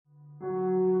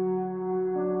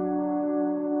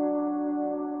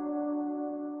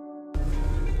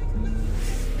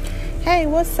Hey,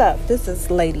 what's up? This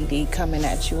is Lady D coming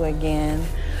at you again.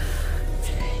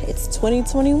 It's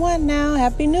 2021 now.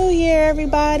 Happy New Year,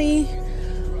 everybody.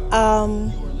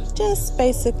 Just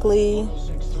basically,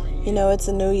 it's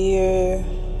a new year,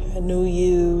 a new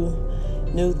you,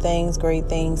 new things, great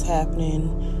things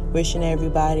happening. Wishing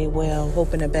everybody well,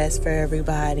 hoping the best for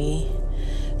everybody.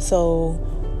 So,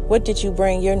 what did you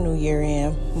bring your new year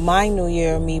in? My new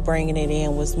year, me bringing it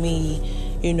in was me,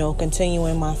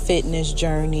 continuing my fitness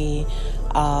journey,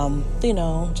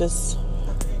 just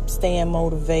staying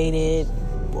motivated,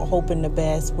 hoping the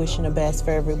best, wishing the best for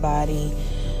everybody,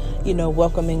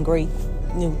 welcoming great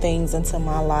new things into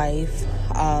my life.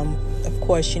 Of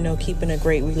course, keeping a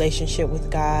great relationship with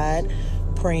God,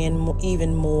 praying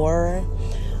even more,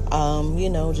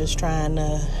 just trying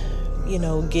to,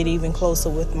 get even closer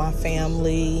with my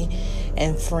family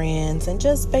and friends, and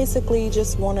just basically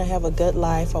just want to have a good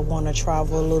life. I want to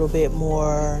travel a little bit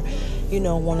more,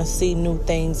 want to see new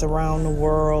things around the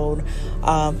world,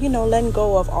 letting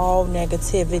go of all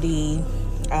negativity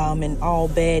and all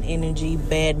bad energy,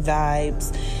 bad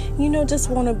vibes, just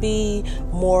want to be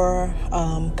more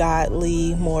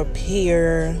godly, more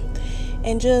pure,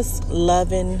 and just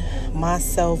loving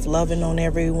myself, loving on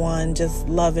everyone, just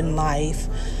loving life,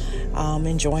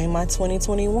 enjoying my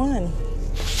 2021.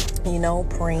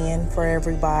 Praying for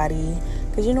everybody.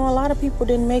 Because, a lot of people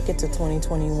didn't make it to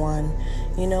 2021,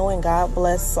 and God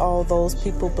bless all those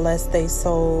people, bless their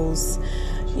souls,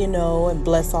 and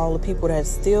bless all the people that's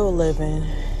still living,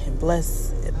 and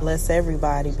bless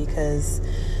everybody, because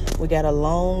we got a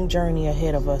long journey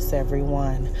ahead of us,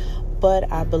 everyone.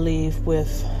 But I believe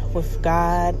with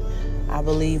God, I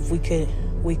believe we could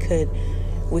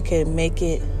make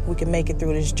it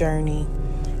through this journey.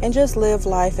 And just live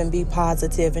life and be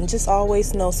positive, and just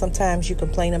always know sometimes you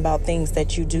complain about things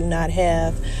that you do not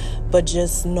have, but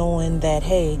just knowing that,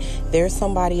 hey, there's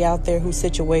somebody out there whose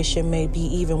situation may be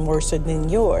even worse than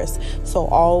yours. So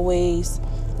always,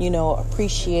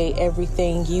 appreciate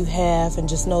everything you have, and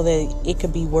just know that it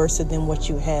could be worse than what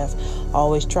you have.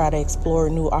 Always try to explore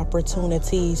new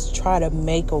opportunities, try to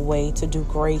make a way to do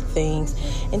great things,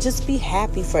 and just be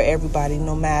happy for everybody,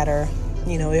 no matter,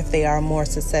 if they are more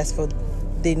successful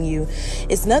than you.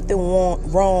 It's nothing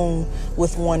wrong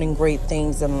with wanting great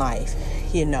things in life,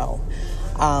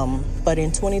 but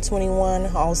in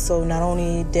 2021 also, not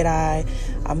only did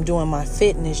I'm doing my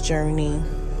fitness journey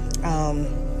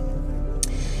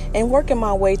and working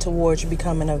my way towards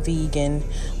becoming a vegan,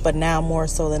 but now more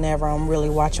so than ever, I'm really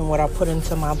watching what I put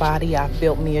into my body. I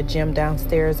built me a gym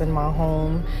downstairs in my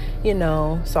home,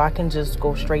 so I can just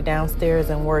go straight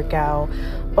downstairs and work out,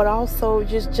 but also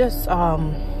just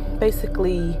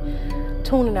basically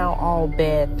tuning out all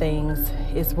bad things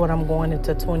is what I'm going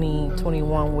into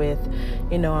 2021 with.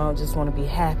 I just want to be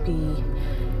happy,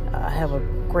 have a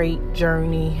great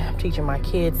journey. I'm teaching my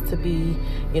kids to be,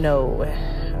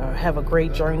 have a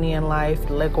great journey in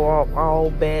life, let go of all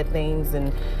bad things,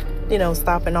 and,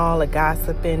 stopping all the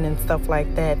gossiping and stuff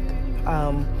like that.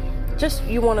 Just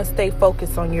you want to stay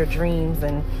focused on your dreams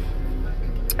and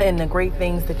the great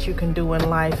things that you can do in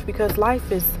life, because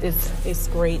life is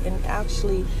great. And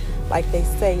actually, like they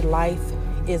say, life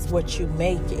is what you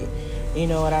make it. You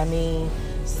know what I mean?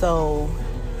 So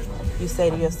you say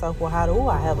to yourself, well, how do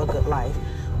I have a good life?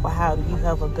 Well, how do you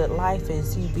have a good life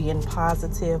is you being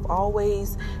positive,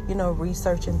 always,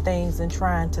 researching things and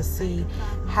trying to see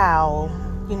how,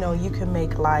 you can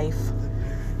make life,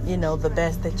 the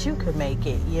best that you can make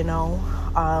it,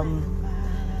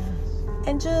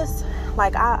 and just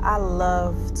like I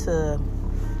love to,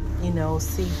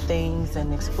 see things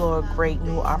and explore great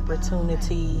new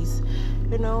opportunities,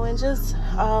 and just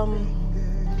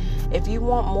if you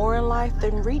want more in life,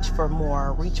 then reach for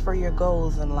more. Reach for your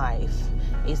goals in life.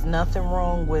 It's nothing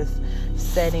wrong with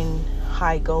setting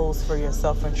high goals for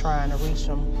yourself and trying to reach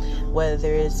them,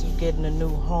 whether it's you getting a new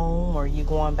home, or you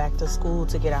going back to school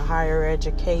to get a higher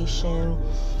education,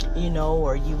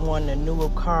 or you want a newer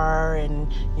car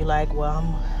and you're like,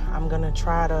 well, I'm gonna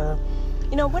try to,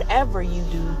 whatever you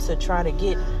do to try to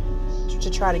get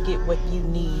what you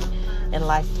need in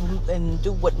life and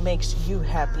do what makes you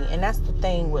happy. And that's the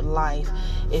thing with life,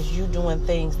 is you doing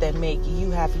things that make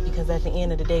you happy, because at the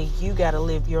end of the day, you got to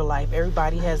live your life.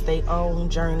 Everybody has their own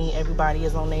journey. Everybody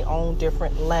is on their own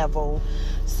different level.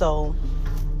 So,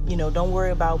 don't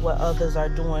worry about what others are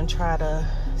doing. Try to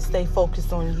stay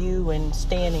focused on you and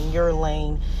stand in your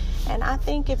lane. And I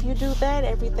think if you do that,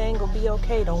 everything will be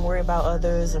okay. Don't worry about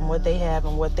others and what they have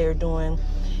and what they're doing.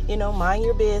 mind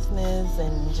your business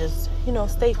and just,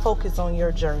 stay focused on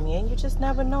your journey. And you just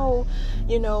never know,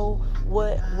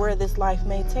 where this life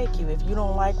may take you. If you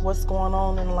don't like what's going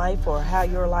on in life or how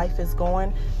your life is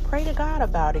going, pray to God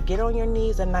about it. Get on your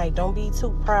knees at night. Don't be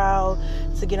too proud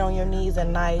to get on your knees at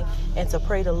night and to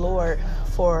pray to Lord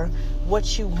for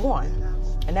what you want.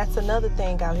 And that's another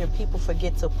thing out here. People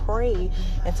forget to pray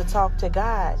and to talk to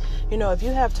God. If you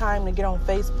have time to get on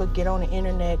Facebook, get on the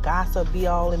internet, gossip, be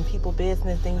all in people's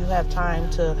business, then you have time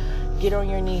to get on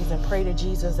your knees and pray to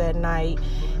Jesus at night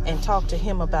and talk to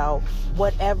him about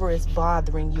whatever is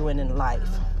bothering you in life.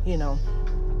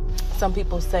 Some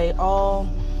people say, well,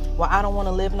 I don't want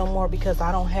to live no more because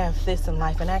I don't have this in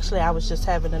life. And actually, I was just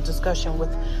having a discussion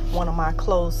with one of my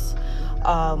close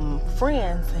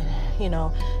friends,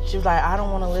 and she was like, I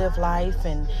don't want to live life,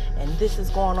 and this is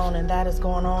going on and that is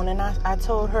going on. And I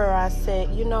told her, I said,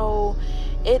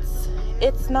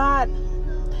 it's not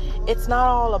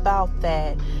all about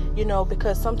that,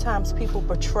 because sometimes people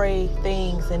portray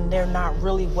things and they're not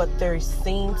really what they're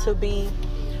seen to be.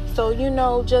 So,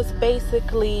 just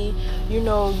basically, you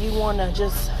want to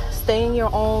just stay in your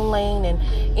own lane, and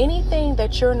anything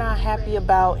that you're not happy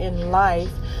about in life,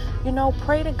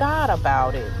 pray to God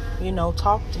about it.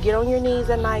 Get on your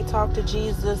knees at night, talk to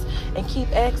Jesus, and keep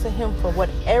asking him for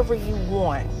whatever you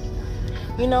want,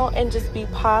 and just be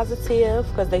positive,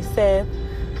 because they said,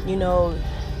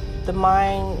 the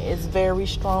mind is very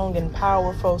strong and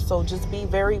powerful. So just be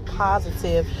very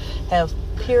positive, have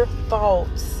pure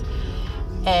thoughts,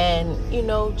 and,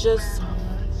 just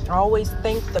always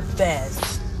think the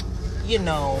best,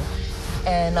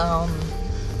 and,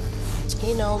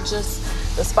 just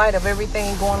despite of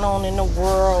everything going on in the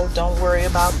world, don't worry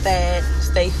about that.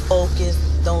 Stay focused.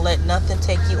 Don't let nothing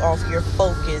take you off your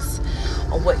focus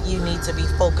on what you need to be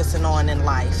focusing on in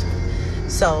life.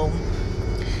 So,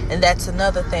 and that's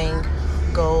another thing,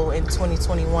 goal in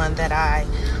 2021 that I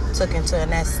took into,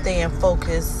 and that's staying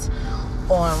focused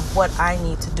on what I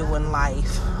need to do in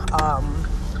life.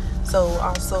 So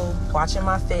also watching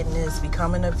my fitness,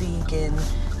 becoming a vegan,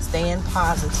 staying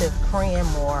positive, praying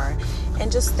more,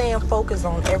 and just staying focused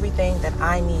on everything that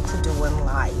I need to do in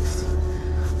life.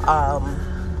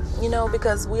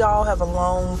 Because we all have a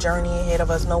long journey ahead of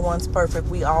us. No one's perfect.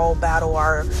 We all battle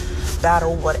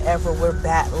whatever we're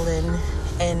battling.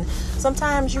 And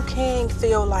sometimes you can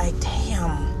feel like,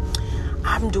 damn,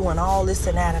 I'm doing all this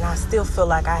and that, and I still feel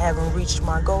like I haven't reached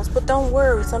my goals. But don't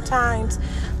worry. Sometimes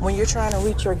when you're trying to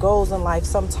reach your goals in life,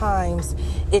 sometimes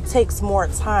it takes more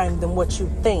time than what you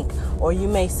think. Or you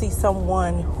may see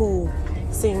someone who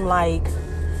seem like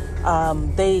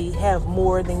they have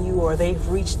more than you, or they've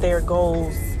reached their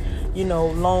goals,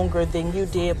 longer than you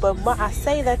did. But I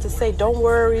say that to say, don't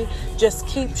worry. Just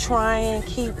keep trying,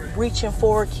 keep reaching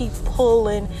forward, keep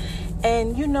pulling,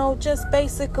 and just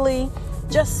basically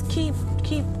just keep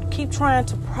trying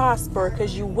to prosper,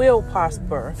 because you will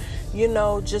prosper.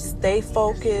 Just stay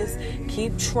focused,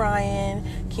 keep trying,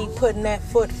 keep putting that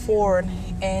foot forward,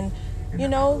 and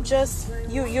just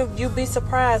you'll be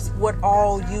surprised what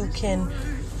all you can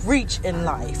reach in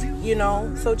life.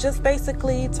 So just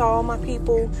basically, to all my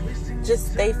people,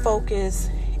 just stay focused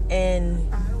and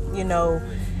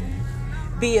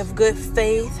be of good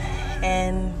faith,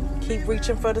 and keep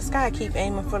reaching for the sky, keep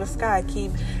aiming for the sky,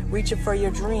 keep reaching for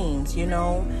your dreams.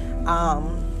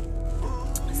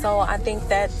 So I think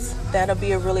that'll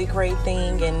be a really great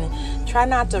thing, and try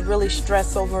not to really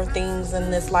stress over things in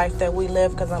this life that we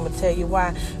live, because I'm going to tell you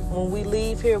why. When we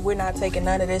leave here, we're not taking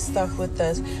none of this stuff with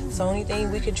us. So only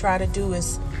thing we can try to do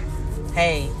is,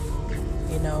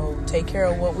 take care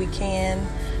of what we can,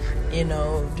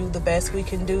 do the best we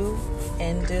can do,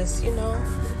 and just,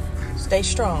 stay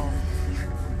strong.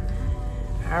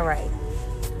 All right.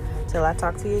 Till I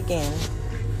talk to you again.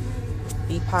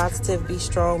 Be positive, be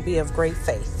strong, be of great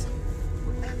faith.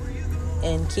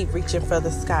 And keep reaching for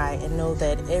the sky, and know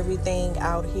that everything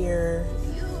out here,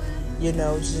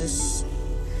 just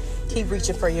keep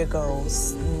reaching for your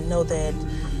goals. Know that,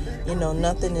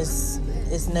 nothing is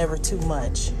never too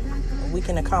much. You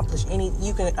can accomplish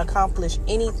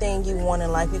anything you want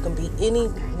in life. You can be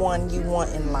anyone you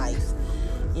want in life,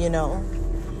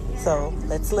 So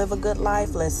let's live a good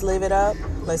life. Let's live it up.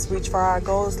 Let's reach for our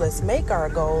goals. Let's make our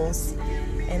goals.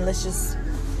 And let's just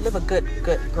live a good,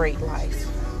 great life.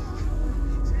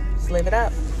 Let's live it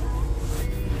up.